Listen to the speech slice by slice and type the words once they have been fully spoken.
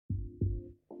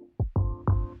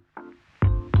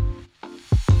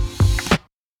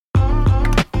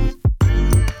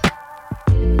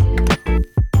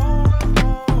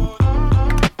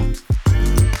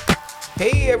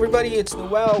everybody, it's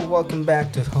Noel. Welcome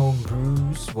back to Home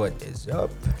Brews. What is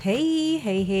up? Hey,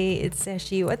 it's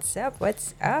Sashi. What's up?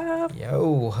 What's up?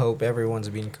 Yo, hope everyone's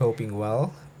been coping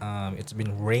well. It's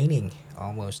been raining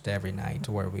almost every night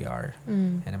where we are,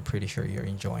 Mm. and I'm pretty sure you're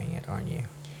enjoying it, aren't you?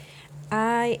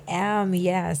 I am,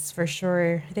 yes, for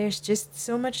sure. There's just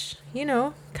so much,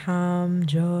 calm,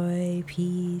 joy,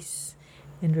 peace,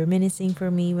 and reminiscing for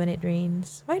me when it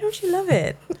rains. Why don't you love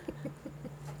it?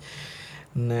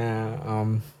 Nah,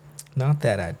 not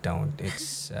that I don't.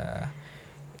 It's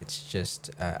just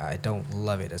I don't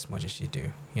love it as much as you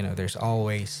do. There's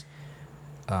always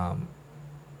um,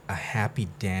 a happy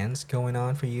dance going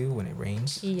on for you when it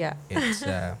rains. Yeah.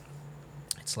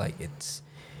 It's like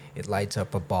it lights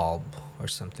up a bulb or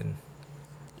something.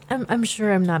 I'm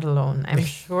sure I'm not alone. I'm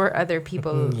sure other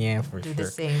people Yeah, for do the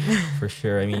sure. same. For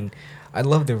sure. I mean, I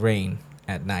love the rain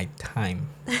at night time.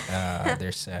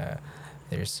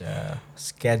 There's a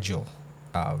schedule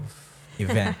of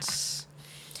events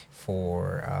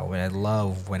for when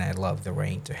I love the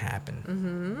rain to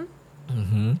happen.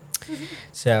 Mm-hmm.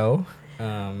 So,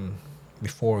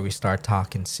 before we start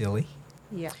talking silly,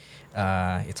 Yeah.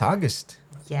 it's August.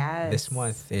 Yes. This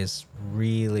month is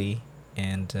really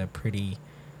and pretty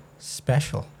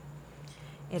special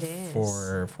It is.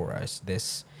 for us.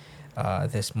 This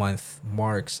month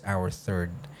marks our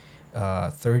third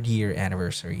year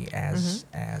anniversary as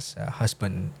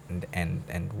husband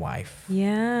and wife.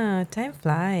 Yeah, time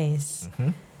flies. Hmm.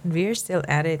 We're still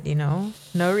at it. No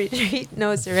retreat,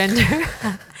 no surrender.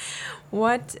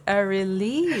 What a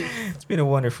relief. It's been a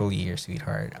wonderful year,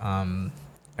 sweetheart.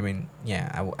 I mean,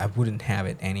 yeah, I wouldn't have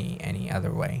it any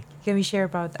other way. Can we share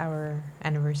about our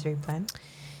anniversary plan?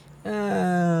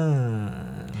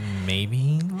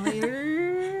 Maybe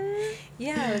later.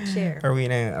 Yeah, let's share. Are we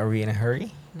in a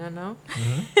hurry? No.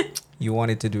 Hmm. You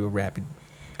wanted to do a rapid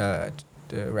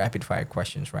fire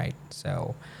questions, right?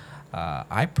 So,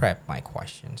 I prepped my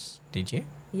questions. Did you?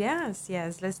 Yes.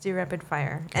 Let's do rapid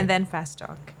fire. Good. And then fast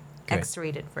talk. Good.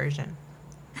 X-rated version.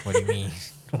 What do you mean?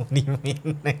 What do you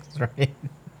mean next, right?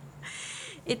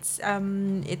 It's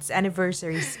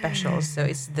anniversary special, so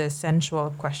it's the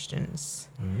sensual questions.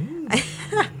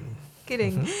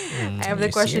 Kidding. I have the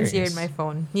You questions here in serious? my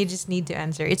phone. You just need to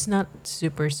answer. It's not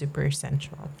super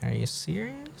sensual. Are you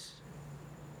serious?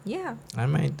 Yeah. I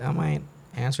might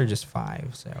answer just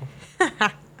 5. So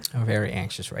I'm very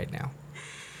anxious right now.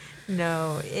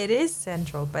 No, it is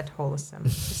sensual but wholesome.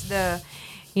 Just the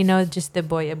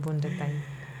boy abunda type.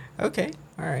 Okay.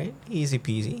 All right. Easy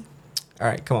peasy. All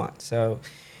right. Come on. So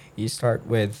you start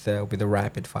with the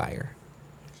rapid fire.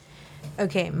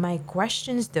 Okay, my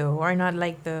questions though are not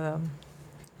like the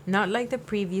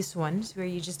previous ones where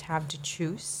you just have to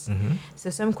choose. Mm-hmm. So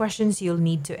some questions you'll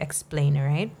need to explain, all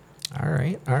right? All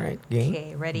right. All right. Game.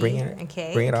 Okay, ready? Bring it.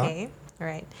 Okay. Bring it on. Okay. All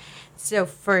right. So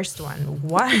first one.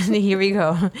 Here we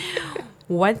go.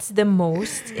 What's the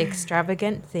most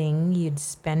extravagant thing you'd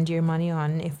spend your money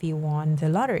on if you won the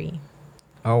lottery?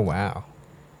 Oh wow.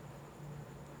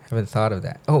 Haven't thought of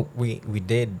that. Oh, we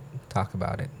did talk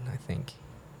about it. I think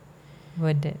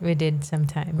We did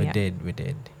sometime, we yeah.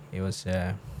 did. It was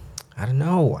I don't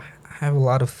know. I have a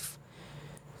lot of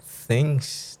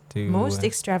things to Most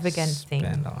extravagant thing.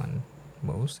 spend on.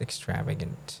 Most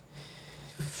extravagant.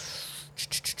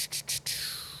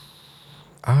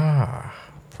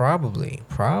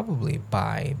 Probably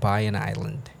buy an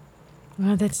island,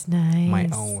 Oh, that's nice. my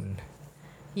own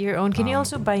Your own. Can you um,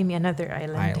 also buy me another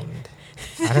island? island.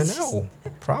 I don't know.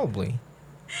 Probably.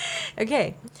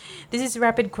 Okay. This is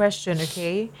rapid question,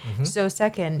 okay? Mhm. So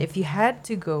second, if you had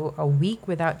to go a week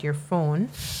without your phone,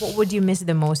 what would you miss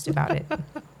the most about it?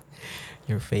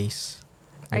 Your face.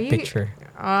 Are Your you- picture.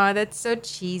 Oh, that's so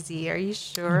cheesy. Are you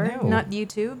sure? know. Not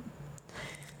YouTube?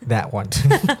 That one.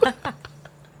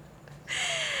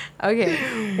 Okay.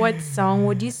 What song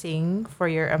would you sing for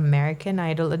your American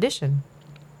Idol audition?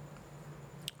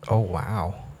 Oh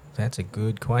wow. That's a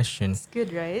good question. It's good,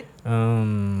 right?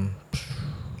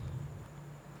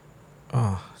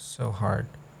 Oh, so hard.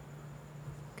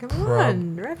 Come Prob-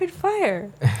 on, rapid fire.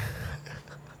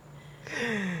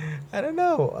 I don't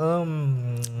know.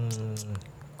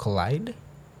 Collide?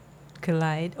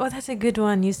 Collide. Oh, that's a good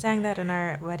one. You sang that on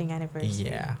our wedding anniversary.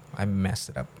 Yeah, I messed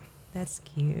it up. That's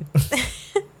cute.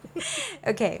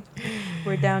 Okay,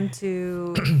 we're down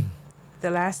to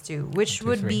the last two. Which 2,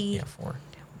 would 3. be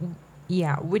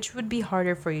Yeah, 4. which would be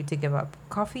harder for you to give up?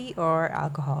 Coffee or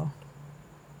alcohol?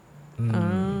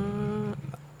 Mm,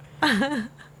 I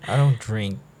don't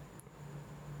drink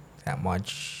that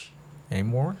much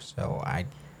anymore, so I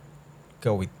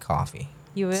go with coffee.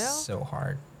 You will? So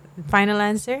hard. Final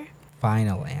answer?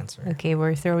 Final answer. Okay,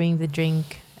 we're throwing the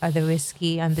drink the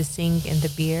whiskey on the sink and the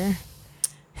beer.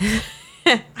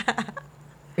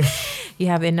 You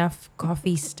have enough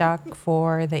coffee stock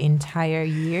for the entire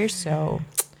year, so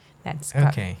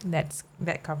Okay.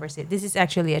 that covers it. This is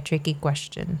actually a tricky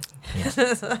question.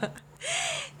 Yeah.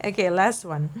 Okay, last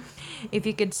one. If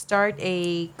you could start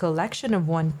a collection of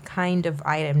one kind of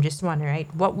item, just one, right?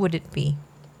 What would it be?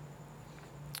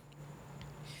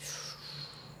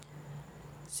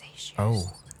 Say shoes.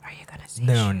 Oh. Are you gonna say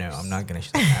No, shoes? no, I'm not gonna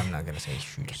say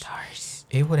shoes. Guitars.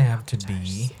 It would have to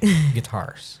be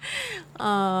guitars.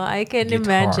 I can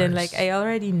imagine. Like, Guitars. I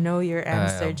already know your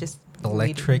answer. Just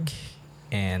Electric waiting.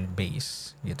 and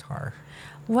bass guitar.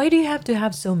 Why do you have to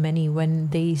have so many when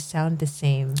they sound the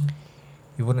same?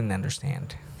 You wouldn't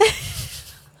understand.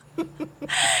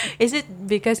 Is it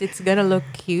because it's gonna look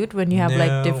cute when you have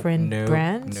like different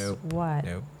brands? What?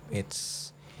 Nope.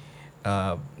 It's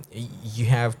you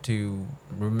have to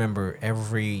remember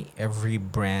every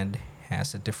brand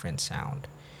has a different sound.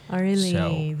 Oh, really?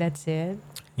 So- That's it?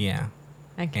 Yeah.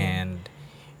 Okay.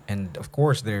 And of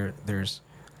course there's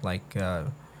like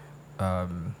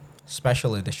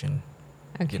special edition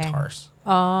Okay. guitars.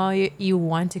 Oh, you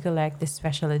want to collect the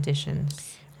special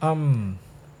editions.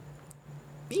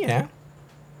 Yeah.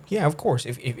 Yeah, of course.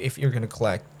 If you're gonna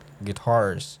collect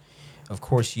guitars, of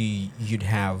course you'd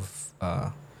have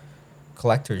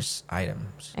collector's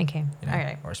items, Okay. you know, All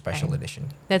right. or special Alright.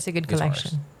 edition. That's a good guitars.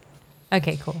 collection.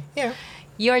 Okay, cool. Yeah.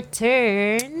 Your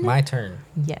turn. My turn.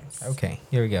 Yes. Okay,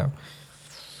 here we go.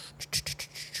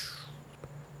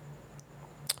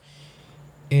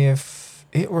 If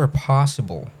it were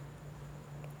possible,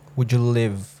 would you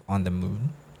live on the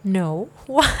moon? No.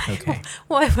 Why? Okay.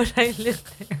 Why would I live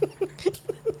there?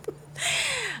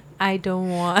 I don't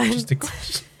want. Just a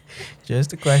question.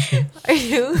 Just a question. Are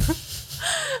you?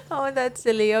 Oh, that's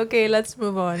silly. Okay, let's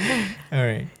move on. All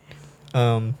right.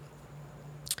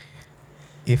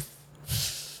 If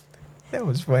that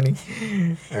was funny.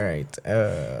 All right.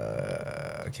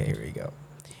 Okay, here we go.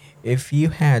 If you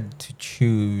had to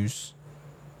choose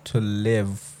to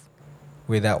live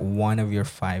without one of your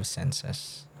five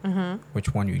senses, Mm-hmm.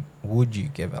 which one would you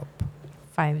give up?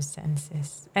 Five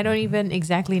senses. I don't even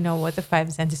exactly know what the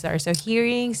five senses are. So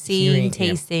hearing, Hearing, seeing, yep,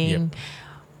 tasting,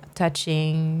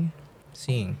 touching,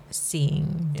 Seeing.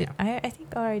 seeing. Yeah. I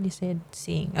think I already said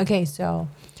seeing. Okay, so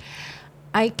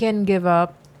I can give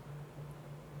up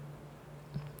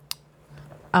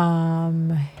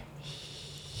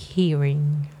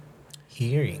hearing.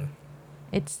 Hearing.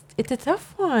 It's a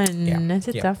tough one. Yeah, It's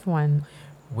a yeah. tough one.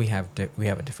 We have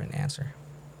a different answer.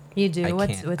 You do. I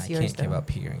What's can't yours give though? up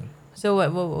hearing. So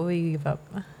what will you give up?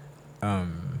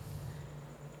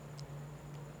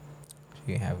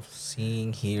 You have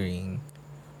seeing, hearing.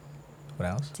 What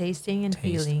else? Tasting and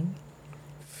Taste. feeling.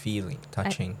 Feeling,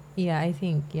 touching, Yeah, I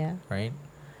think right?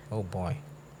 Oh boy.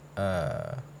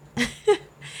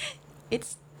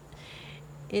 it's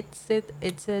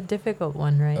it's a difficult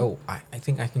one, right? Oh, I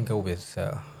think I can go with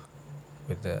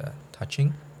the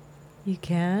touching. You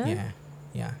can?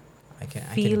 Yeah. I can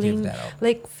Feeling, give that up.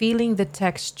 like feeling the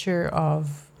texture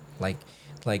of. Like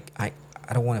I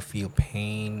don't want to feel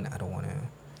pain. I don't want to.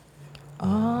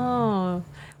 Oh,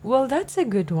 well, that's a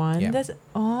good one. Yeah.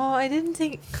 I didn't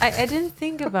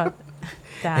think about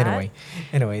that.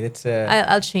 Anyway, that's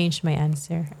I'll change my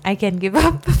answer. I can give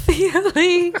up the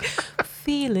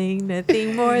feeling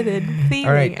nothing more than feeling.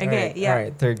 all right. Okay, yeah. All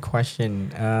right. Third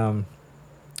question.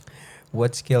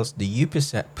 What skills do you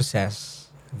possess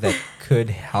that could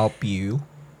help you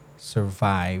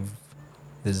survive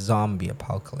the zombie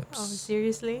apocalypse? Oh,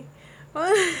 seriously?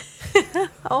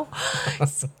 Oh,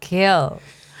 skill.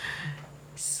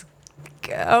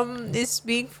 It's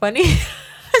being funny.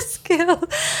 Skill.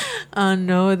 Oh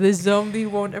no, the zombie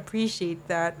won't appreciate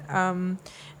that.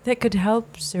 That could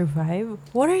help survive.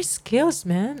 What are skills,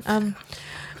 man?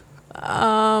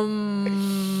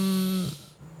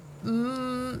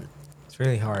 It's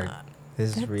really hard.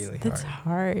 This is That's, really that's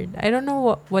hard. hard. I don't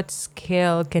know what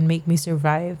skill can make me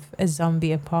survive a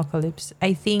zombie apocalypse.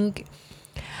 I think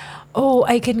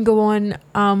I can go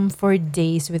on for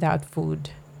days without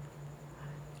food.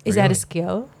 Is that a Really?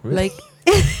 skill? Really? Like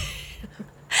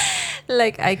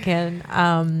like I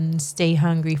can stay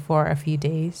hungry for a few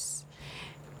days.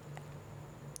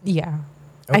 Yeah.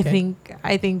 Okay.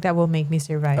 I think that will make me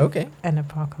survive Okay. an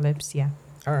apocalypse, yeah.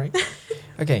 All right.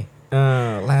 Okay.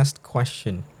 Last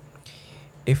question.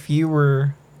 If you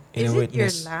were in a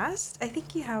witness. last? I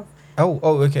think you have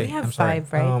Okay. We have I'm sorry.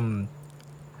 5, right?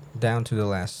 Down to the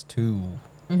last two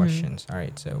questions. All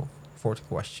right. So, fourth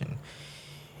question.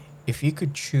 If you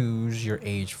could choose your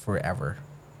age forever,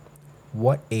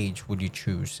 what age would you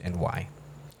choose and why?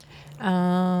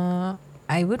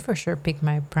 I would for sure pick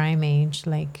my prime age,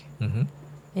 like Mm-hmm.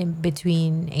 in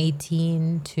between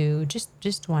 18 to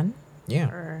just one, Yeah.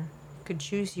 or could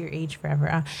choose your age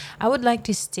forever. I would like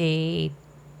to stay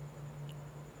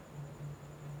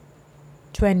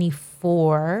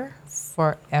 24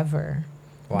 forever.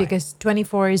 Why? Because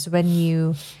 24 is when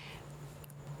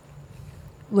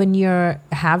you're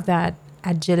have that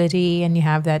agility and you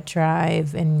have that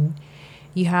drive and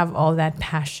you have all that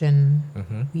passion.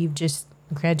 Mm-hmm. You've just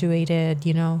graduated,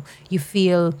 you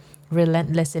feel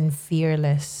relentless and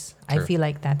fearless. I True. feel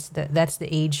like that's the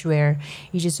age where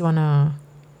you just want to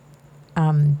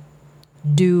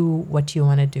do what you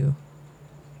want to do.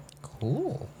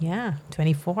 Cool. Yeah,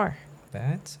 24.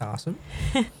 That's awesome.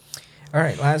 All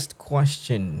right, last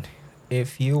question.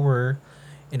 If you were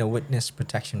in a witness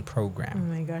protection Oh program,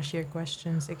 my gosh, your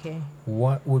questions. Okay.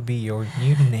 what would be your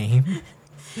new name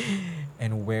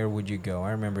and where would you go?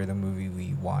 I remember the movie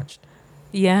we watched.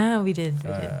 Yeah, we did.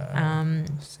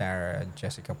 Sarah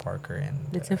Jessica Parker and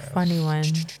That's a funny one.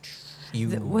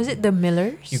 Hugh, Was it the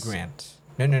Millers? Hugh Grant.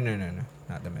 No, not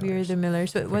the Millers. We were the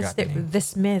Millers. But what's Forgot the name. the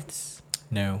Smiths?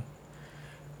 No.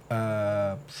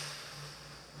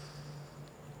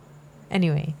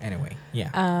 Anyway,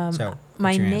 yeah. So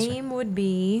my what's your answer? name would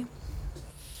be.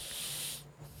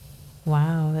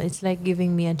 Wow, it's like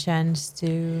giving me a chance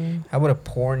to. How about a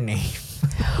porn name?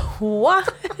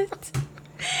 What?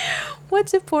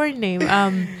 What's a porn name?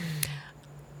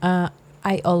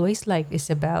 I always like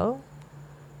Isabel.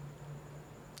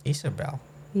 Isabel.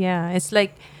 Yeah, it's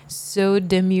like so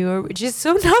demure, which is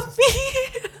so not me.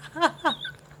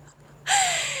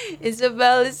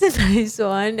 Isabel is a nice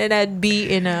one, and I'd be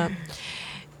in a.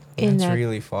 That's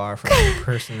really far from your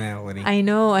personality. I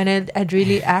know, and I'd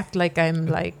really act like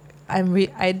I'd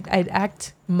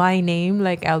act my name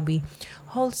like I'll be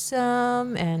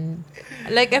wholesome, and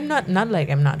like I'm not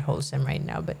wholesome right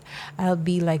now, but I'll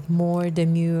be like more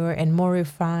demure and more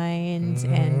refined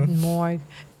and more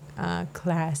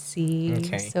classy.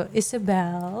 Okay. So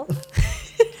Isabel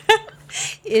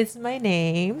is my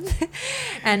name,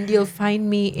 and you'll find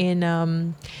me in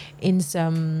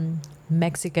some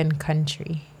Mexican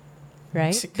country,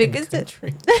 right? Mexican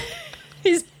country.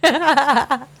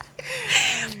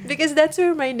 Because that's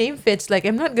where my name fits. Like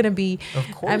I'm not gonna be.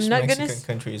 Of course, I'm not Mexican gonna.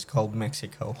 country is called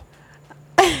Mexico.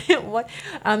 What?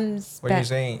 What are you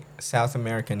saying? South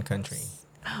American country.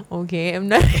 Okay, I'm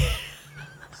not.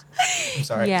 I'm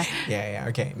sorry. Yeah. Yeah.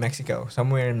 Okay, Mexico.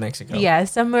 Somewhere in Mexico. Yeah,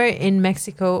 somewhere in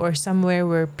Mexico or somewhere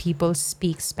where people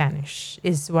speak Spanish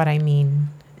is what I mean.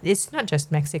 It's not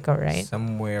just Mexico, right?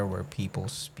 Somewhere where people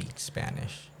speak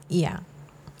Spanish. Yeah.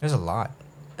 There's a lot.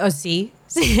 Oh, see?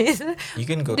 You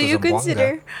can go Do to you Zamboanga.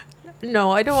 consider?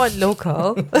 No, I don't want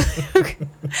local.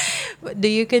 But do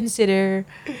you consider?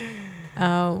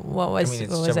 What I was mean,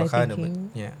 it's what was I Chabacano, but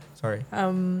thinking? yeah. Sorry.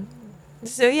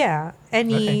 So yeah,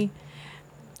 Okay.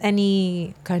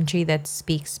 any country that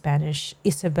speaks Spanish,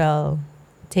 Isabel,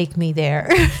 take me there.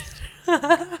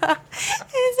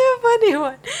 It's a funny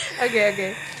one.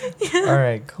 Okay. All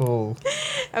right. Cool.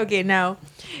 Okay, now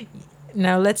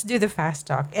let's do the fast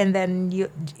talk, and then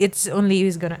it's only you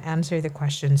who's gonna answer the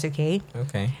questions. Okay.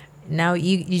 Okay. Now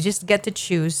you just get to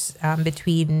choose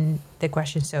between the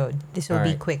questions. So this will All be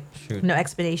right. quick. Shoot. No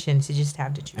explanations. You just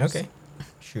have to choose. Okay.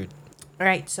 Shoot. All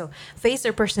right. So face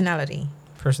or personality?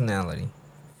 Personality.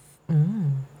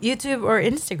 YouTube or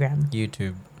Instagram?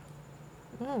 YouTube.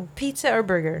 Pizza or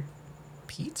burger?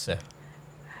 Pizza.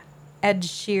 Ed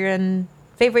Sheeran.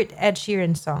 Favorite Ed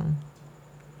Sheeran song?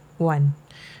 1,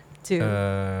 2,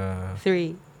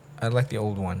 3, I like the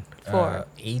old one. 4.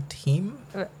 A-Team.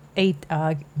 8.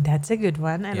 That's a good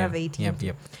one. I love 18.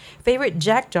 Yep. Favorite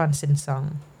Jack Johnson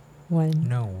song? 1,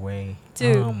 No way.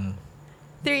 2,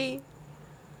 3,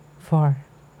 4.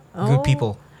 Good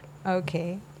People.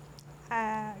 Okay.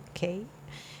 Okay.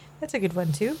 That's a good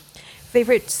one too.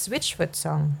 Favorite Switchfoot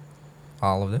song?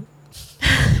 All of them.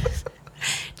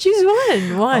 Choose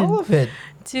one. All of it.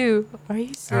 2. Are you All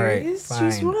right. serious? Fine.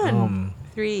 Choose one.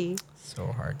 3. So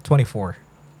hard. 24.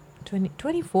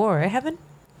 24. I haven't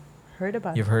heard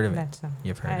about You've heard of it. that song.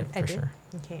 You've heard it for did. sure.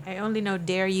 Okay. I only know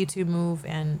Dare You to Move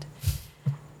and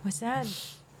what's that?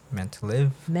 Meant to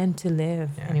Live. Meant to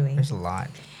Live. Yeah, Anyway. there's a lot.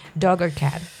 Dog or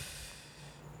cat?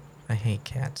 I hate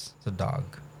cats. It's a dog.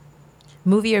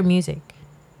 Movie or music?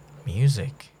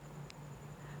 Music.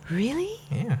 Really?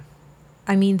 Yeah.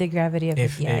 I mean, the gravity of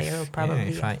it. Yeah, you're probably.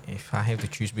 if I have to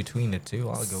choose between the two,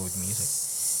 I'll go with music.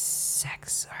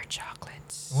 Sex or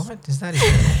chocolates? What? Is that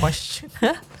even a question?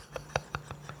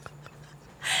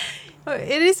 Oh,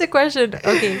 it is a question.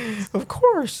 Okay. Of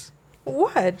course.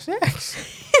 What? Sex.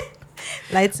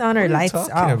 Lights on or What are you lights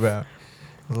talking off? about?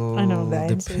 I know the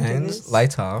answer to Depends. this.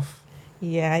 Lights off.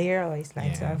 Yeah, you're always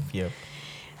lights Yeah. off. Yep.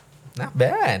 Not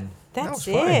bad. That was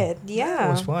That's fun. it. That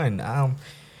was Yeah. fun.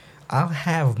 I'll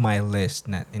have my list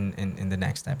in the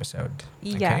next episode.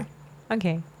 Yeah.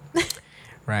 Okay. Okay.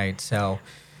 Right. So,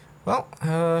 well,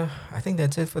 I think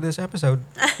that's it for this episode.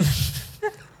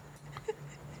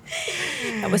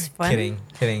 That was fun.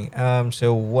 Kidding.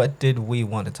 So what did we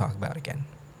want to talk about again?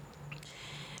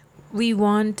 We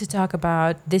want to talk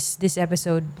about this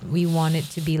episode. We want it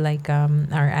to be like our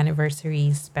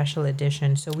anniversary special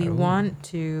edition. So we Oh. want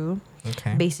to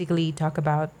Okay. basically talk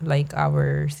about like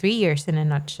our 3 years in a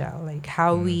nutshell, like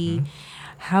Mhm.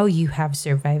 how you have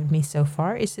survived me so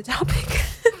far is the topic.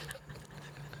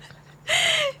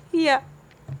 Yeah.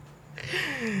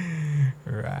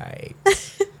 Right.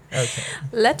 Okay.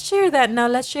 Let's share that now.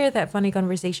 Let's share that funny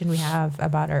conversation we have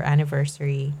about our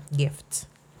anniversary gift.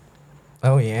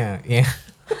 Oh yeah. Yeah.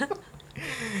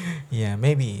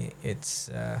 Maybe it's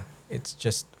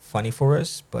just funny for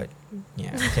us, but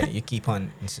yeah. Okay. You keep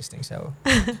on insisting. So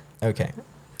okay.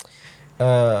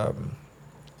 Um.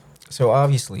 So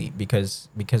obviously, because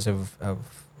of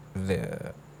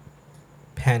the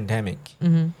pandemic,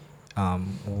 Mm-hmm.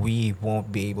 we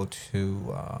won't be able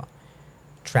to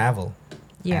travel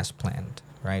Yeah. as planned,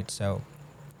 right? So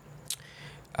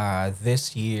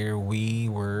this year we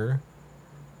were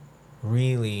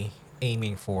really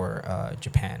aiming for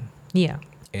Japan. Yeah.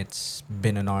 It's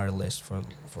been on our list for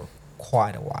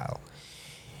quite a while.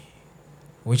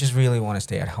 We just really want to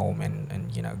stay at home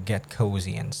and get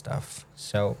cozy and stuff.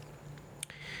 So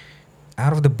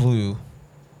out of the blue,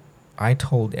 I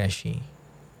told Eshi,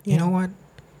 you Yeah. know what?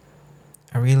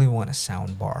 I really want a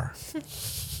sound bar.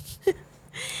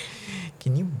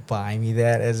 Can you buy me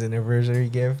that as an anniversary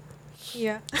gift?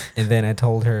 Yeah. And then I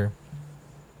told her,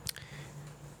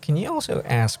 can you also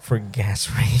ask for gas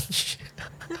range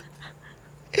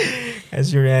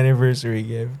as your anniversary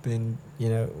gift? And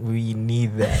we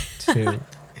need that too.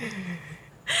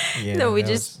 Yeah, No, we that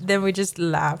just was- then we just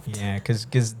laughed. yeah,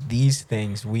 because these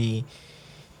things we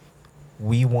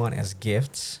want as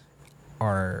gifts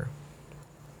are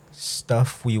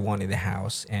stuff we want in the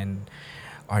house and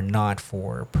are not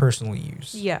for personal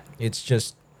use. Yeah. It's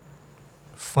just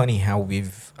funny how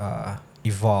we've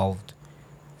evolved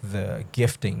the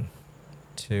gifting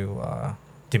to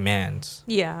demands.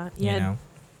 Yeah. Yeah. You know.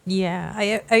 Yeah,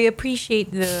 I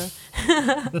appreciate the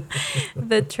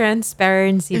the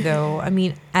transparency though. I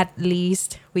mean, at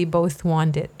least we both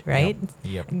want it, right?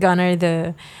 Yep. Gone are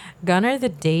the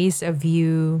days of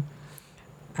you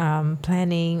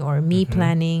planning or me Mhm.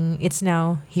 planning. It's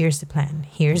now here's the plan.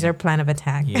 Here's Yeah. our plan of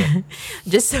attack. Yeah.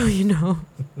 Just so you know.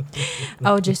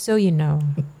 Oh, just so you know.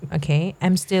 Okay,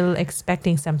 I'm still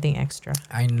expecting something extra.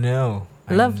 I know.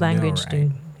 I Love know, language, right?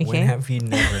 dude. When Okay. have you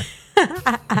never?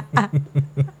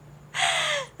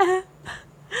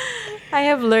 I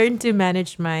have learned to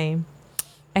manage my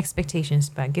expectations,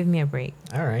 but give me a break.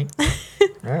 All right.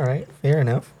 All right. Fair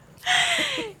enough.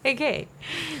 Okay.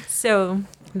 So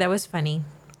that was funny.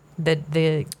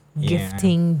 The Yeah.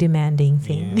 gifting demanding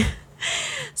thing. Yeah.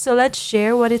 So let's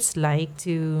share what it's like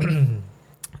to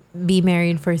be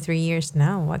married for 3 years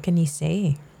now. What can you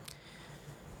say?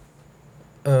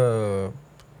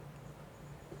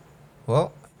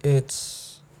 Well,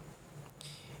 it's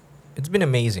been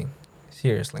amazing,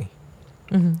 seriously.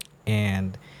 Mm-hmm.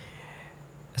 And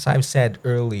as I've said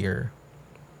earlier,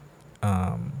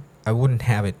 I wouldn't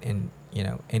have it in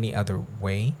any other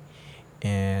way,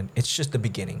 and it's just the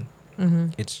beginning. Mm-hmm.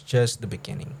 It's just the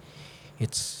beginning.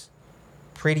 It's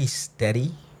pretty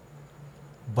steady,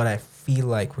 but I feel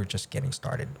like we're just getting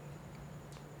started.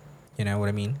 You know what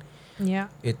I mean? Yeah.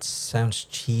 It sounds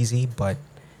cheesy, but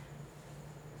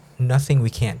nothing we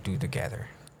can't do together,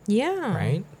 Yeah.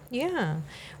 right? Yeah.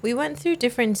 We went through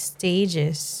different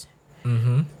stages.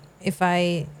 Mm-hmm. If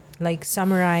I like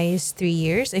summarize 3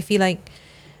 years, I feel like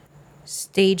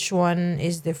stage 1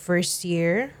 is the first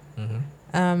year.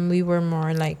 Mm-hmm. We were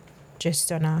more like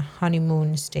just on a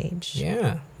honeymoon stage.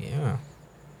 Yeah, yeah,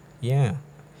 yeah.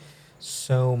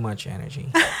 So much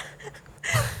energy.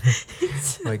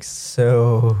 Like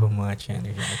so much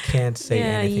energy. I can't say yeah,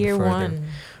 anything year further. 1.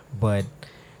 But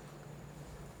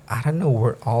I don't know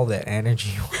where all that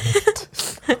energy went.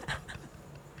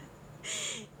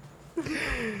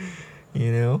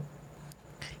 You know?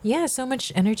 Yeah, so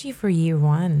much energy for year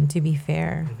 1, to be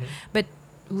fair. Mm-hmm. But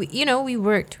we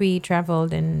worked, we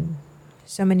traveled, and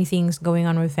so many things going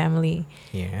on with family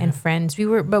Yeah. and friends. We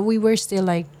were still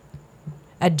like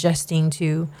adjusting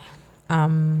to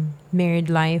married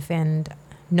life and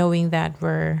knowing that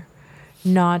we're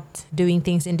not doing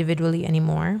things individually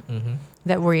anymore. Mm-hmm.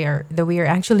 That we are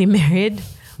actually married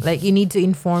Like you need to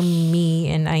inform me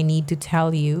and I need to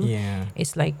tell you. Yeah.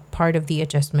 It's like part of the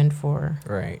adjustment for.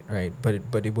 Right. Right.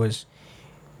 But it was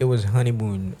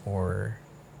honeymoon or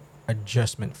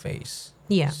adjustment phase.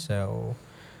 Yeah. So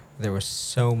there was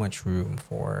so much room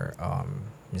for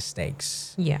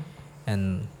mistakes, Yeah.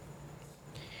 and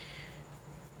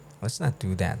let's not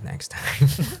do that next time.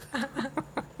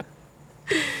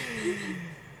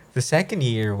 The second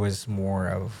year was more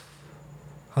of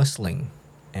hustling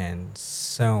and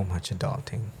so much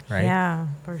adulting, right? Yeah,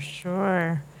 for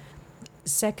sure.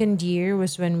 Second year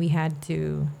was when we had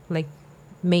to like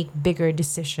make bigger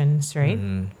decisions, right?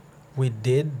 We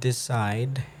did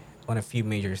decide on a few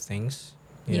major things,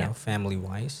 Yeah. family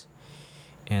wise.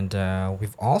 And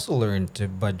we've also learned to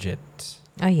budget.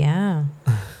 Oh yeah.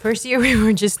 First year we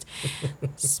were just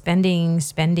spending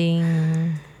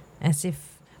as if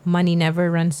money never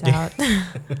runs out.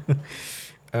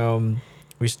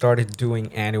 We started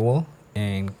doing annual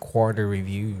and quarter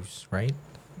reviews, right?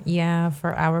 Yeah,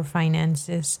 for our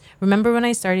finances. Remember when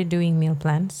I started doing meal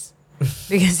plans?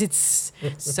 Because it's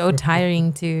so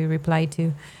tiring to reply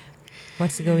to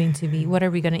what's going to be, what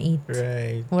are we going to eat?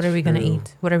 Right. What are we going to True.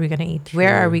 eat? What are we going to eat?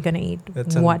 Where are True. we going to eat?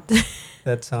 That's on- What?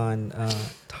 That's on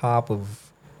top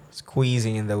of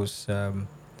squeezing in those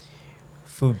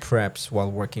food preps while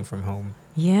working from home.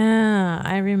 Yeah,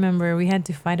 I remember we had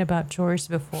to fight about chores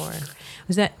before.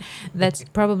 Was that's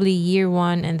probably year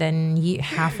 1 and then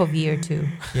half of year 2.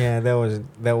 Yeah, that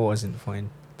wasn't fun.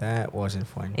 That wasn't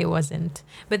fun. It wasn't.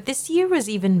 But this year was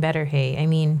even better, hey. I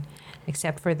mean,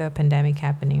 except for the pandemic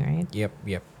happening, right? Yep,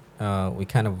 yep. We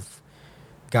kind of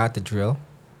got the drill.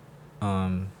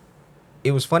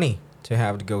 It was funny to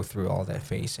have to go through all that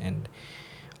phase, and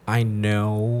I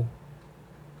know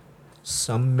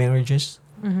some marriages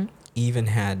Mm-hmm. even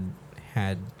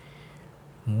had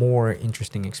more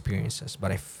interesting experiences,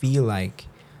 but I feel like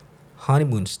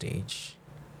honeymoon stage,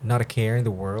 not a care in the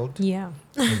world, Yeah.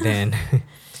 and then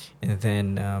and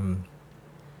then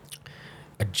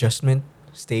adjustment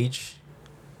stage,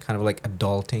 kind of like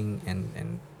adulting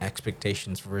and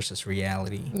expectations versus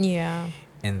reality, Yeah.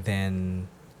 and then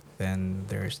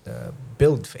there's the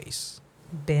build phase.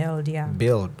 Build, yeah.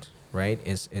 Build, right?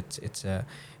 It's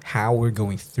how we're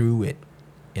going through it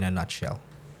in a nutshell.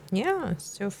 Yeah,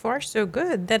 so far so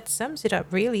good. That sums it up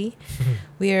really.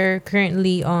 We are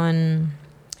currently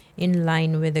in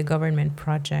line with the government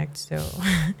project. So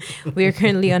we are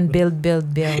currently on build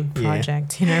Yeah.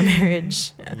 project in our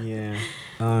marriage. Yeah.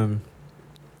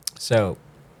 So,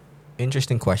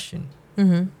 interesting question.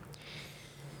 Mm-hmm.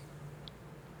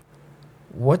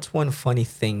 What's one funny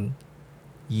thing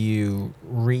you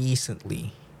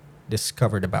recently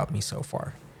discovered about me so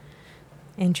far?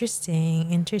 Interesting.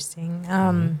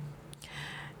 Mhm.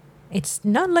 It's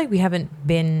not like we haven't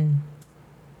been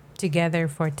together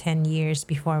for 10 years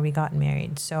before we got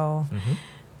married. So,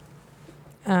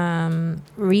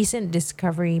 recent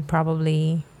discovery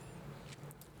probably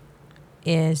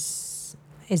is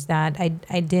that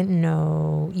I didn't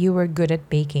know you were good at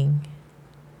baking.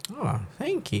 Oh,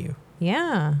 thank you.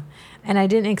 Yeah. And I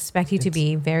didn't expect you to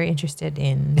be very interested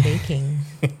in baking.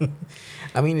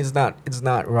 I mean, it's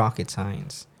not rocket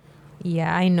science.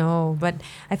 Yeah, I know, but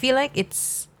I feel like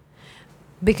it's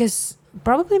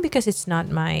probably because it's not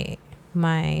my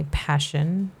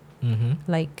passion. Mm-hmm.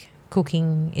 Like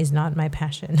cooking is not my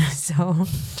passion. So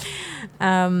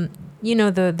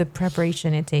the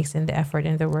preparation it takes and the effort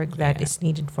and the work that Yeah. is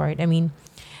needed for it. I mean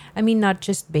not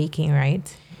just baking, right?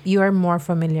 You are more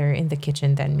familiar in the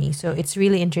kitchen than me. So it's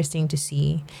really interesting to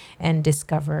see and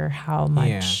discover how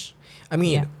much. I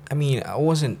mean, Yeah. I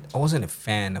wasn't a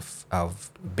fan of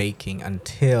baking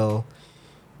until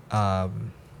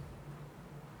I'm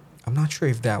not sure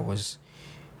if that was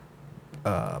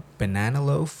banana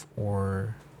loaf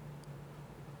or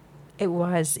It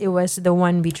was the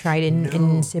one we tried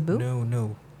in Cebu.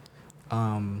 No.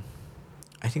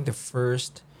 I think the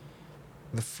first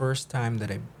time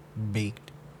that I baked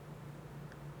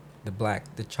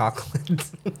the chocolate.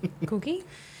 Cookie?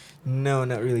 No,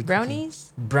 not really. cookie.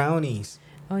 Brownies? Brownies,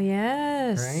 Oh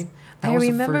yes. right? I was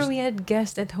the remember first- we had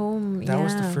guests at home. That yeah.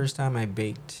 was the first time I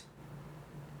baked.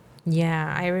 Yeah,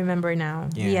 I remember now.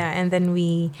 Yeah. Yeah, and then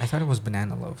I thought it was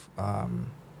banana loaf.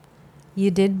 you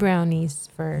did brownies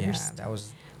Yeah, first. that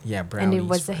was brownies. And it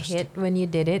was a first. hit when you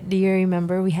did it. Do you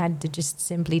remember we had to just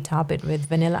simply top it with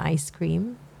vanilla ice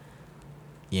cream?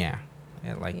 Yeah,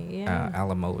 like Yeah. a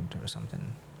la mode or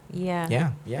something. Yeah.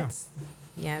 Yeah.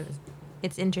 Yeah.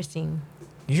 It's interesting.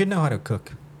 You should know how to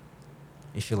cook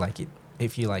if you like it.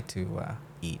 If you like to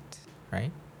eat,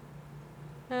 right?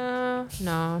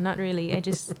 No, not really. I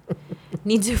just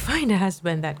need to find a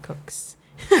husband that cooks.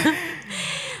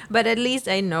 But at least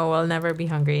I know I'll never be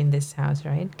hungry in this house,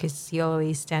 right? Because you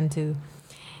always tend to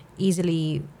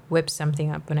easily whip something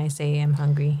up when I say I'm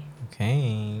hungry.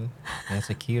 Okay, that's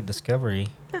a cute discovery.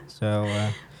 So,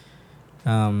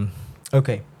 um,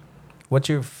 okay, what's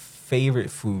your favorite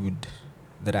food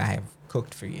that I have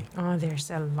cooked for you? Oh, there's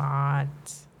a lot.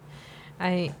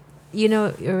 I, you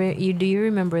know, you do you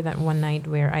remember that one night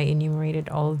where I enumerated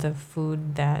all the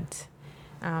food that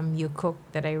you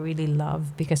cooked that I really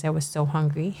love because I was so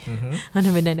hungry? Mm-hmm. And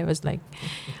then I was like,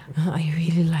 I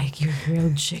really like your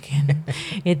grilled chicken.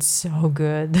 It's so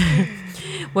good.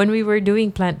 When we were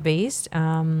doing plant based,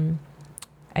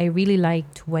 I really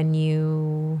liked when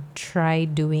you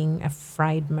tried doing a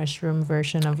fried mushroom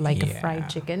version of like a fried Yeah,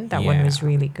 chicken. That one was yeah.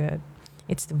 really good.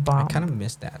 It's the I kind bomb. of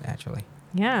missed that actually.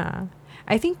 Yeah.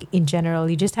 I think in general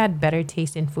you just had better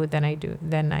taste in food than I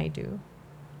do.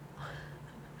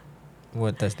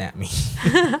 What does that mean?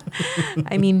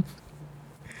 I mean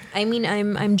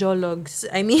I'm Jologs.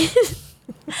 I mean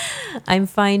I'm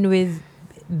fine with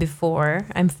before.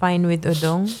 I'm fine with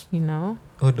udong.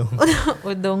 Udon.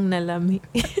 Udong na lami.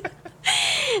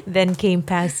 Then came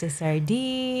pasta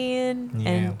sardine. Yeah.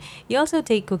 And you also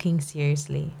take cooking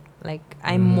seriously. Like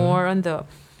I'm Mm-hmm. more on the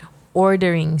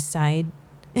ordering side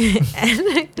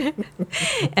and,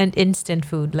 and instant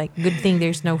food. Like good thing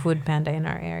there's no food panda in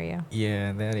our area.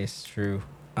 Yeah, that is true.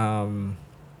 Um,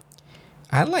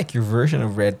 I like your version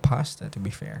of red pasta. To be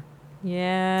fair,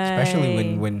 especially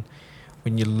when Yay.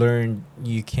 when you learn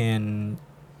you can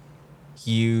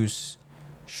use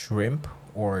shrimp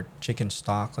or chicken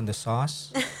stock on the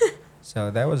sauce. So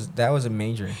that was a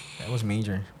major. That was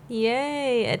major.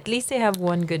 Yay. At least I have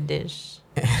one good dish.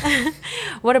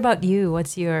 What about you?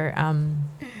 What's your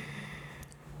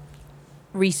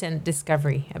recent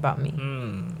discovery about me?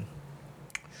 Hmm.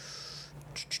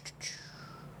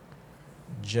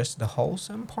 Just the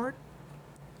wholesome part.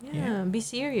 Yeah. Yeah, be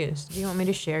serious. Do you want me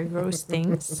to share gross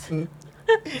things?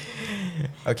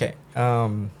 Okay.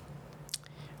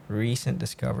 Recent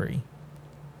discovery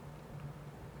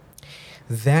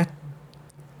that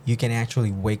you can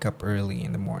actually wake up early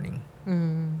in the morning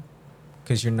Mm.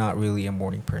 because you're not really a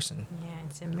morning person, Yeah,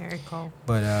 it's a miracle.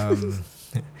 but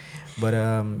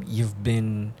you've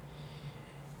been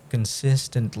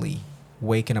consistently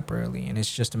waking up early, and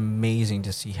it's just amazing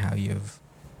to see how you've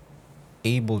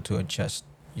able to adjust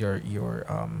your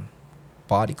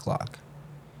body clock.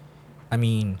 I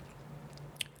mean,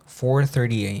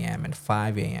 4:30 a.m. and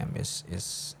 5 a.m.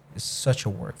 is such a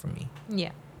work for me.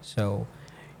 Yeah. So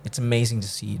it's amazing to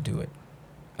see you do it.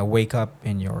 I wake up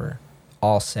and you're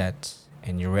all set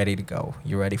and you're ready to go.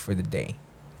 You're ready for the day.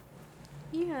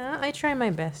 Yeah, I try my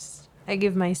best. I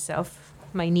give myself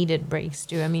my needed breaks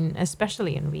too. I mean,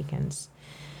 especially on weekends.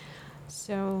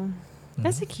 So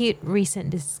that's a Mhm. cute recent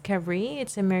discovery.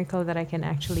 It's a miracle that I can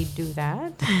actually do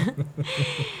that.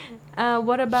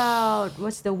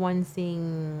 What's the one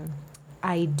thing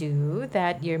I do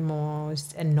that you're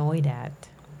most annoyed at?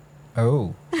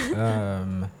 Oh,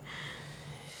 um,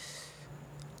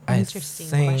 I Interesting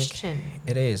think question.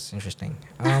 it is interesting.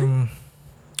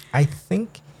 I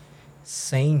think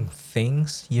saying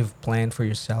things you've planned for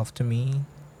yourself to me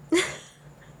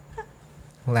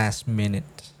last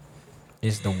minute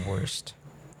is the worst.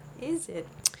 Is it?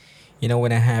 You know,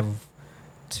 when I have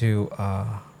to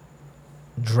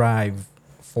drive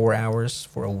 4 hours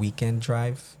for a weekend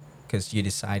drive because you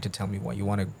decide to tell me what you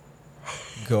want to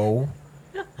go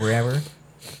wherever,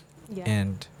 Yeah.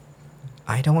 and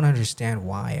I don't understand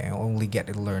why I only get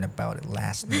to learn about it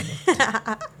last minute.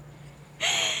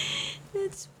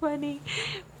 It's funny.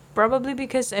 Probably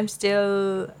because I'm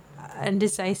still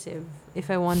undecisive if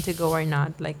I want to go or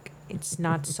not. Like it's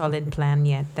not solid plan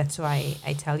yet. That's why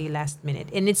I tell you last minute.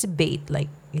 And it's a bait. Like,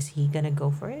 is he gonna go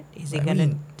for it? Is he I gonna?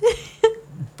 mean,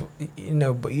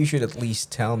 but you should at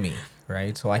least tell me,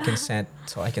 right? So I can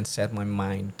set my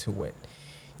mind to it.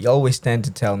 You always tend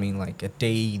to tell me like a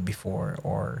day before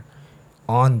or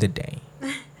on the day.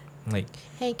 Like,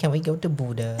 hey, can we go to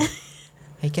Buddha?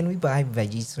 Hey, can we buy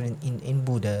veggies in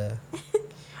Buddha?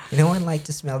 You know, I'd like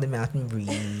to smell the mountain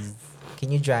breeze.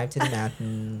 Can you drive to the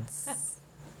mountains?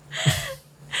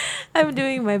 I'm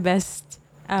doing my best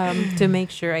to make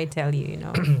sure I tell you.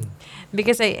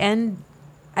 Because I end,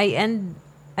 I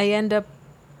end up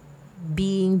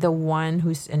being the one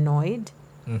who's annoyed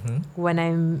Mm-hmm. when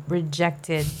I'm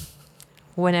rejected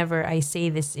whenever I say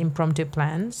this impromptu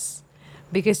plans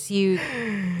because you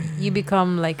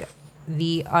become like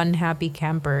the unhappy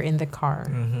camper in the car.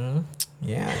 Mm-hmm.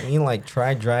 Yeah, I mean, like,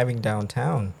 try driving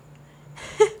downtown.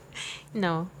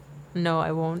 No. No,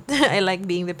 I won't. I like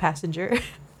being the passenger.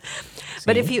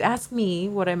 But if See? you ask me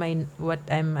what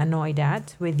I'm annoyed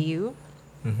at with you,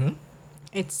 Mm-hmm.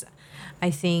 It's,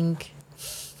 I think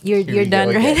you're Here we go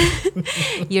done, right?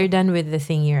 again. You're done with the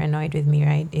thing you're annoyed with me,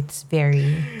 right? It's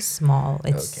very small.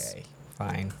 Okay,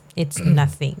 fine. It's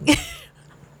nothing.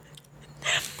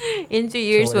 In two So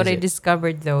years, what what is I it?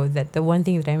 discovered though, that the one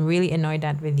thing that I'm really annoyed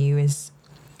at with you is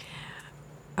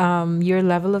your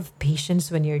level of patience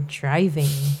when you're driving.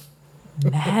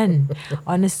 Man,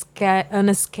 on a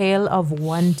scale of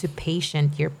 1 to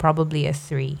patient, you're probably a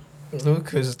 3. Look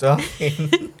who's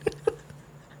talking.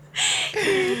 You're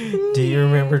a Do 3. you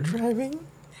remember driving?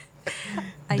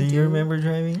 I Do you do. remember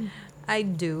driving? I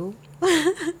do.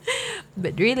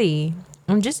 But really,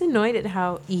 I'm just annoyed at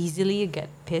how easily you get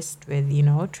pissed with,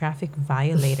 traffic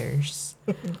violators.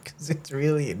 Because it's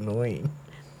really annoying.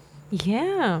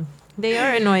 Yeah, they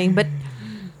are annoying. But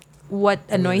what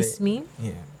I mean, annoys me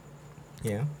yeah,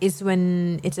 yeah. is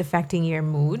when it's affecting your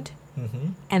mood Mm-hmm.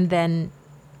 and then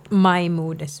my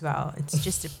mood as well. It's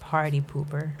just a party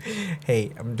pooper.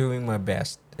 Hey, I'm doing my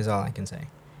best. Is all I can say.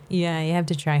 Yeah, you have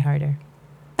to try harder.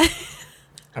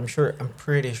 I'm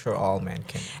pretty sure all men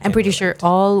can I'm can pretty sure relate.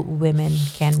 all women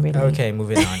can relate. Okay,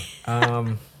 moving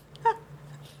on.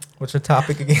 What's the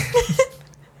topic again?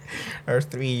 Our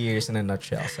 3 years in a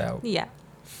nutshell. So, Yeah.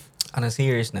 on a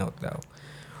serious note, though,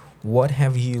 what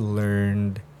have you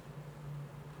learned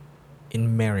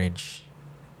in marriage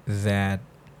that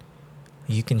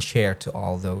you can share to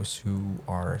all those who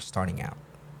are starting out?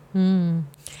 Hmm.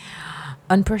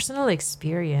 On personal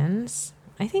experience,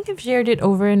 I think I've shared it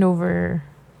over and over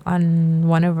on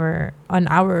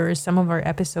some of our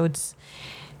episodes.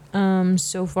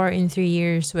 So far in 3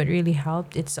 years, what really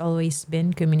helped, it's always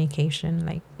been communication.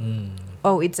 Like, Mm.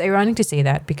 oh, it's ironic to say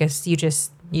that because you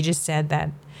just said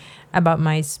that about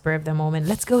my spur of the moment.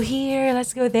 Let's go here,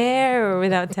 let's go there, or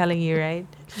without telling you, right?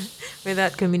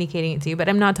 Without communicating it to you. But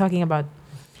I'm not talking about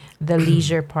the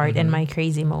leisure part and Mm-hmm. my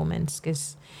crazy moments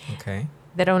because Okay.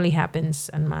 that only happens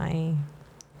on my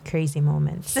crazy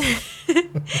moments.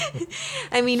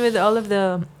 I mean, with all of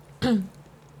the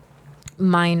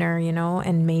minor,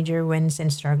 and major wins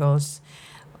and struggles,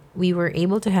 we were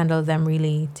able to handle them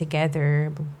really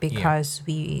together Yeah. because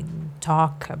we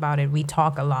talk about it. We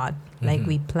talk a lot. Like Mm-hmm.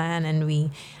 we plan and we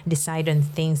decide on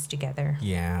things together.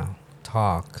 Yeah.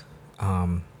 Talk.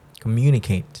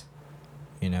 Communicate.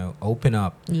 Open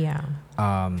up. Yeah.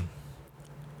 Um,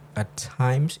 at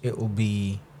times it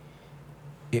will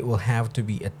have to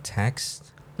be a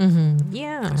text, Mm-hmm.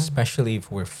 Yeah. especially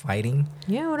if we're fighting,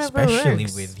 Yeah, whatever especially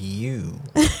works. with you,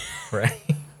 right?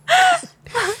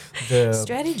 the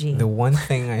Strategy. the one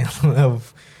thing I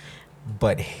love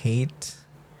but hate,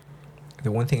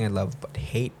 the one thing I love but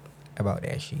hate about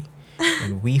Eshi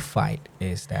when we fight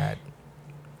is that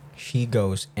she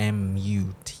goes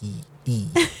mute,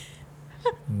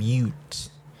 mute.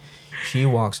 She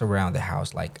walks around the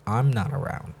house like I'm not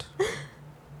around.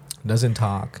 Doesn't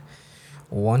talk.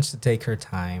 Wants to take her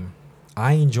time.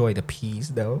 I enjoy the peace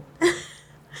though,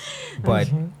 but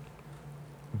Okay.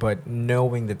 but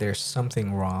knowing that there's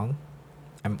something wrong,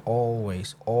 I'm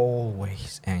always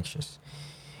anxious.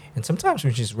 And sometimes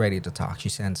when she's ready to talk, she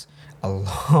sends a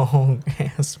long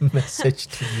ass message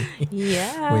to me with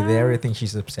Yeah. everything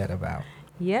she's upset about.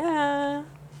 Yeah.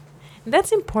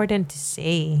 That's important to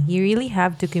say. You really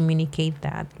have to communicate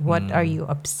that. What are Mm, you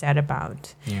upset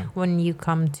about yeah. when you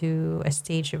come to a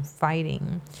stage of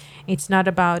fighting? It's not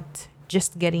about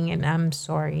just getting an I'm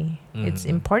sorry. It's Mm,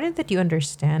 important that you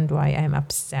understand why I'm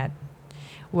upset.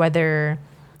 Whether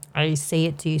I say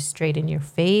it to you straight in your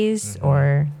face mm-hmm.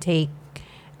 or take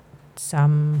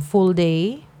some full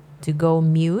day to go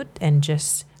mute and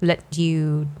just let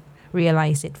you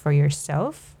realize it for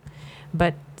yourself.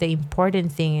 But the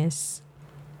important thing is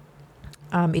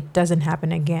it doesn't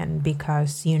happen again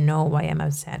because you know why I'm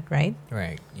upset, right?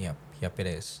 Right. Yep. It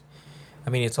is. I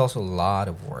mean, it's also a lot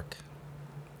of work.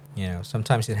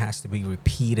 Sometimes it has to be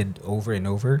repeated over and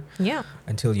over Yeah.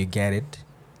 until you get it.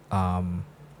 Um,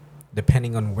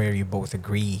 Depending on where you both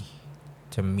agree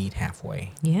to meet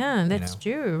halfway. Yeah, You that's know.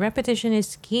 true. Repetition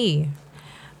is key.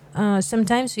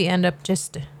 Sometimes we end up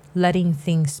just letting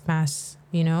things pass,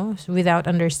 without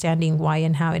understanding why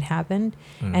and how it happened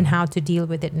and Mm, how to deal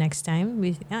with it next time.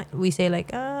 We say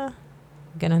like,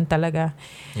 ganun talaga.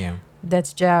 yeah.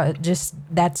 That's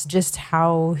just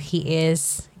how he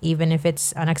is, even if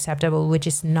it's unacceptable, which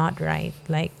is not right.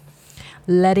 Like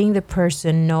letting the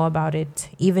person know about it,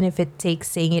 even if it takes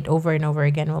saying it over and over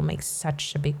again, will make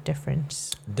such a big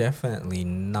difference. Definitely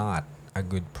not a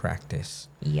good practice.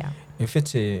 Yeah. If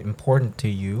it's important to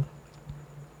you,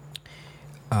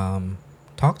 um,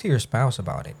 talk to your spouse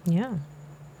about it. Yeah.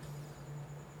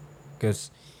 Because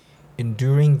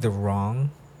enduring the wrong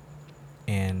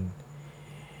and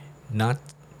not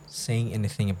saying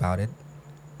anything about it,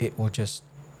 it will just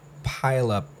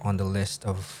pile up on the list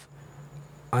of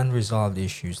unresolved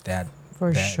issues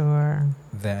For that sure.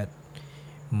 that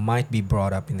might be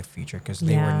brought up in the future because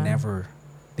Yeah.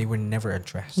 they were never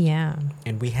addressed. Yeah.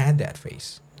 And we had that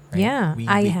phase, right? Yeah. We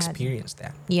experienced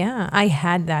that. Yeah, I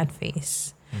had that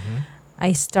phase. Mm-hmm.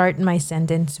 I start my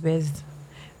sentence with,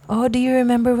 "Oh, do you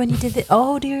remember when you did it?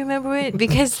 Oh, do you remember it?"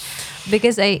 Because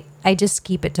I just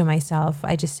keep it to myself.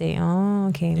 I just say, "Oh,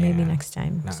 okay, maybe Yeah, next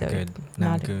time." not So good,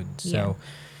 not not good. yeah. So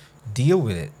deal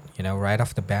with it. Right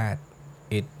off the bat.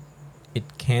 It it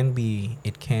can be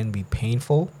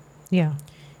painful. Yeah.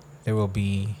 There will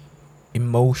be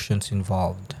emotions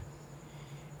involved.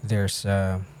 There's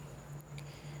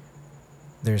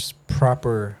there's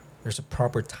proper there's a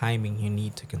proper timing you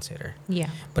need to consider. Yeah.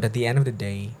 But at the end of the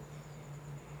day,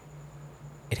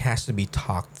 it has to be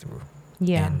talked through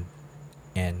Yeah. and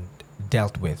and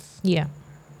dealt with Yeah.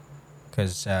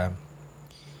 because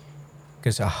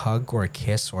a hug or a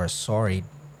kiss or a sorry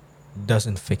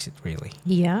doesn't fix it really.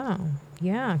 Yeah.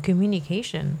 Yeah,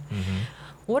 communication. Mm-hmm.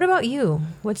 What about you?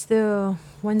 What's the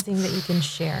one thing that you can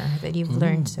share that you've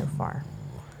learned so far?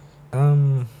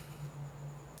 Um,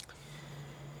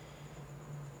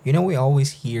 we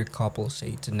always hear couples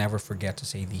say to never forget to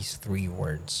say these three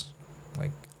words,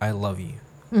 like "I love you."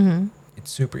 Mhm.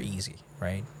 It's super easy,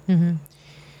 right? Mhm.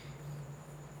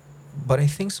 But I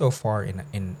think so far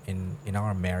in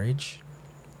our marriage,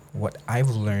 what I've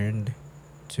learned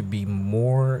to be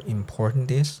more important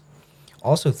is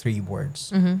also three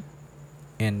words, Mhm.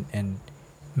 and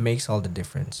makes all the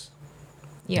difference.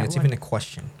 Yeah, And it's what? even a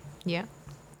question: Yeah.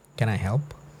 Can I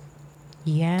help?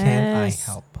 Yes. Can I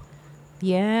help?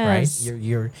 Right? Yes.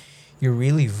 You're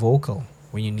really vocal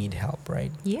when you need help,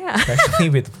 right? Yeah. Especially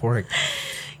with work.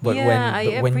 But Yeah, when I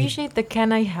but when you appreciate the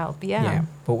 "can I help?" Yeah. yeah,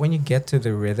 but when you get to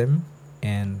the rhythm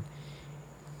and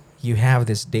you have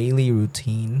this daily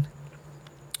routine,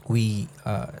 we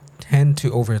tend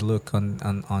to overlook on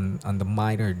the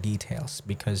minor details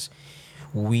because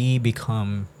we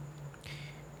become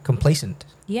complacent.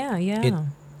 Yeah, It yeah.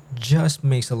 just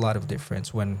makes a lot of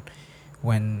difference when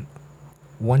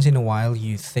once in a while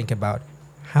you think about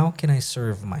how can I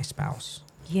serve my spouse.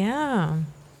 Yeah.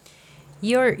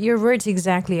 Your words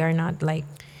exactly are not like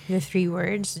the three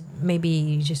words. Maybe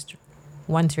you just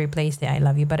want to replace the "I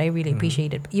love you," but I really Mm-hmm.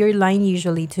 appreciate it. Your line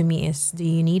usually to me is, "Do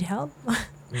you need help?"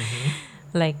 Mm-hmm.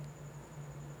 Like,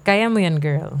 "Kaya mo yan,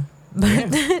 girl." But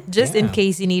Yeah. just in Yeah.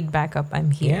 case you need backup,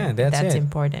 I'm Yeah, here. that's That's it.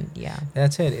 important. Yeah.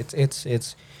 That's it.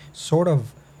 It's sort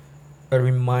of a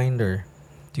reminder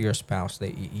to your spouse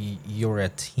that you're a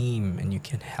team and you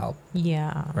can help,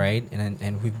 Yeah. right?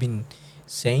 And we've been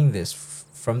saying this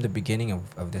from the beginning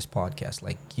of this podcast.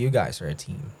 Like you guys are a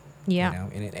team, Yeah.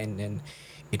 and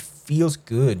it feels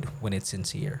good when it's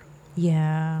sincere.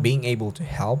 Yeah. Being able to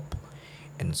help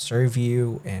and serve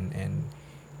you and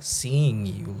seeing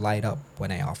you light up when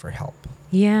I offer help.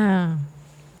 Yeah.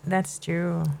 That's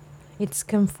true. It's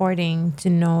comforting to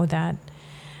know that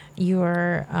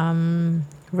you're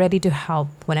ready to help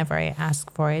whenever I ask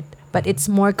for it. But Mhm. it's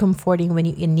more comforting when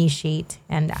you initiate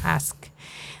and ask.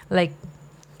 Like,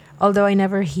 although I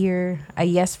never hear a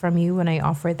yes from you when I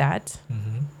offer that,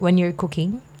 Mhm. when you're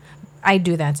cooking, I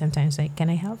do that sometimes. Like, "Can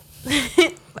I help?"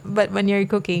 But when you're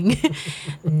cooking,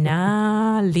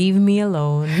 nah, leave me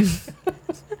alone.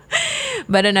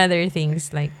 But another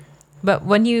things like, but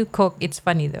when you cook, it's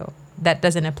funny though. That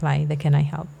doesn't apply the "can I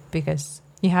help?" because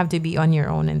you have to be on your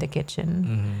own in the kitchen.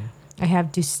 Mhm. I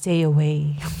have to stay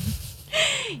away.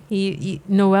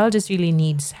 Noel just really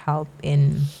needs help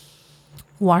in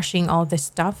washing all the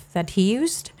stuff that he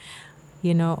used,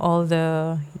 all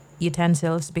the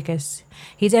utensils, because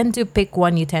he tend to pick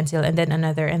one utensil and then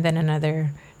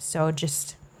another. So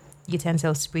just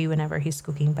utensil spree whenever he's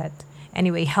cooking. But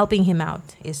anyway, helping him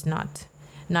out is not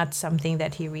something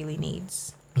that he really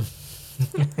needs.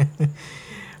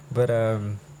 But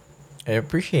I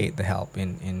appreciate the help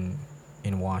in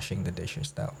washing the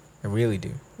dishes though. I really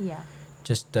do. Yeah.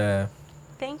 Just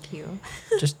Thank you.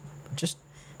 just just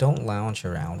don't lounge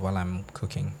around while I'm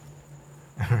cooking.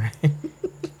 All right.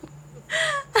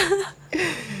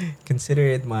 Consider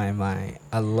it my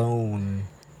alone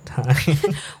time.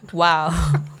 Wow.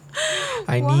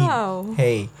 I need Wow.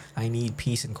 hey, I need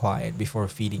peace and quiet before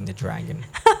feeding the dragon.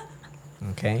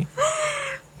 Okay?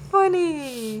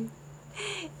 Funny.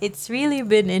 It's really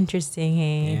been interesting,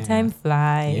 hey. Yeah. Time Yeah,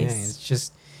 flies. it's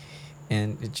just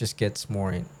and it just gets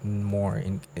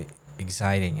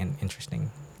exciting and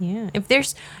interesting. Yeah. If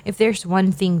there's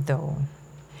one thing though,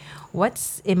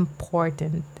 what's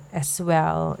important as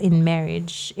well in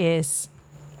marriage is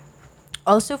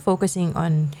also focusing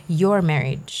on your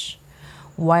marriage.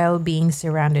 while being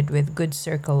surrounded with good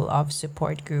circle of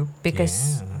support group,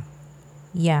 because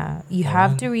Yeah. you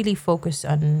have to One really focus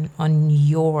on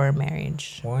your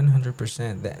marriage.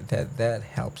 100%. That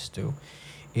helps too.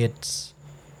 It's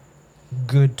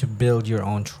good to build your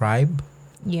own tribe,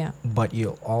 Yeah. but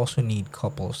you also need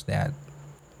couples that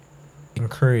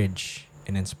encourage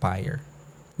and inspire.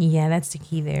 Yeah, that's the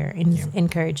key there. Yeah.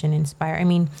 Encourage and inspire. I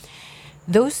mean,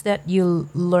 those that you'll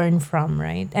learn from,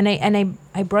 right? And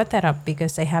I brought that up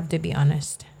because I have to be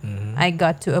honest. Mm-hmm. I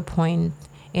got to a point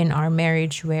in our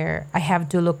marriage where I have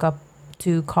to look up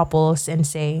to couples and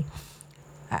say,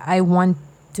 I want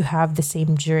to have the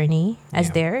same journey as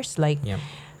Yeah. theirs. Like, Yeah.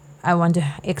 I want to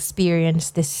experience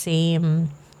the same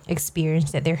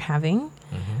experience that they're having.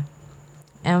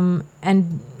 Mm-hmm.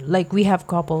 And like we have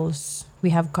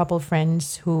couple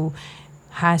friends who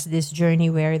has this journey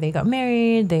where they got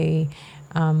married, then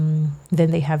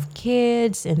they have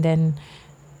kids, and then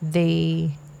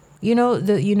they,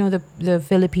 the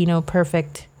Filipino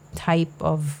perfect type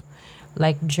of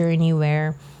like journey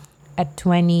where at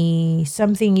 20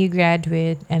 something you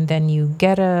graduate, and then you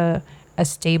get a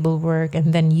stable work,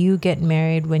 and then you get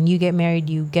married. When you get married,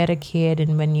 you get a kid,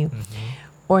 and when you,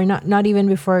 Mm-hmm. or not even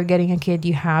before getting a kid,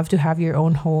 you have to have your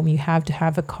own home, you have to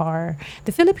have a car,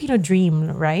 the Filipino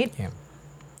dream, right? Yeah.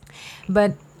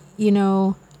 But you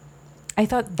know, I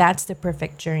thought that's the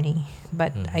perfect journey,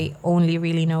 but Mhm. I only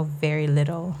really know very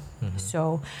little. Mhm.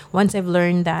 So once I've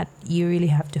learned that you really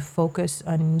have to focus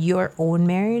on your own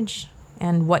marriage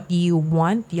and what you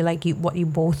want, what you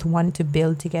both want to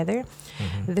build together.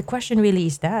 Mhm. The question really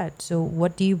is that. So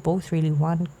what do you both really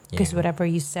want? Because Yeah. whatever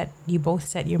you both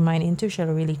set your mind into shall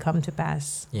really come to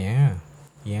pass. Yeah.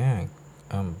 Yeah.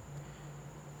 Um,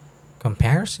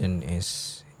 Comparison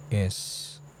is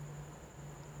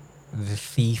the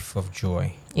thief of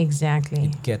joy. Exactly.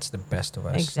 It gets the best of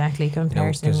us. Exactly. You know,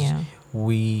 Comparison, because yeah.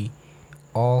 we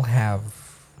all have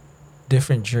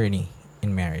different journey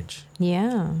in marriage.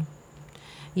 Yeah.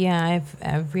 Yeah,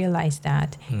 I've realized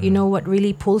that. You Mhm. know what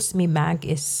really pulls me back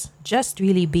is just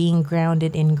really being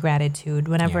grounded in gratitude.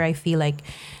 Whenever Yeah. I feel like,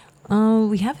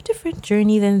 we have a different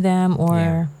journey than them, or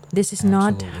Yeah, this is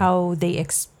not absolutely. how they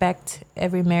expect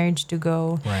every marriage to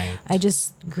go. Right. I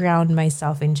just ground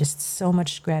myself in just so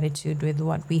much gratitude with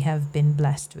what we have been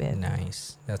blessed with.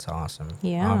 Nice. That's awesome.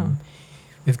 Yeah.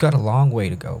 We've got a long way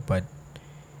to go, but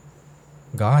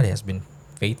God has been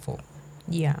faithful.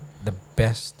 Yeah. The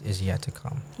best is yet to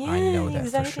come. Yeah, I know that for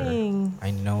sure. exciting.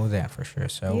 I know that for sure.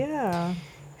 So, Yeah.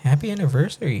 happy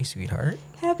anniversary, sweetheart.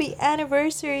 Happy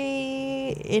anniversary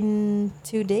in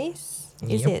 2 days.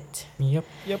 Is Yep. it? Yep.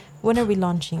 Yep. When are we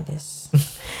launching this?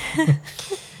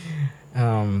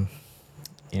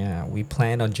 Yeah, we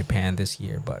planned on Japan this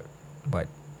year, but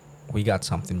we got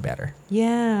something better.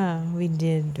 Yeah, we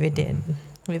did. We did.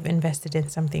 We've invested in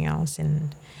something else,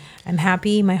 and I'm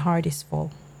happy. My heart is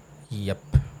full. Yep.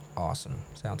 Awesome.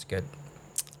 Sounds good.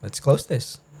 Let's close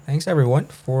this. Thanks everyone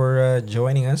for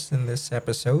joining us in this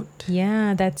episode.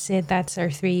 Yeah, that's it. That's our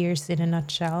 3 years in a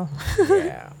nutshell.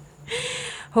 Yeah.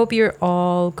 Hope you're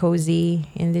all cozy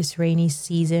in this rainy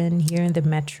season here in the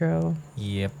metro.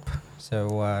 Yep.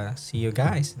 So see you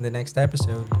guys in the next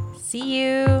episode. See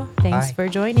you. Thanks Bye. for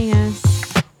joining us.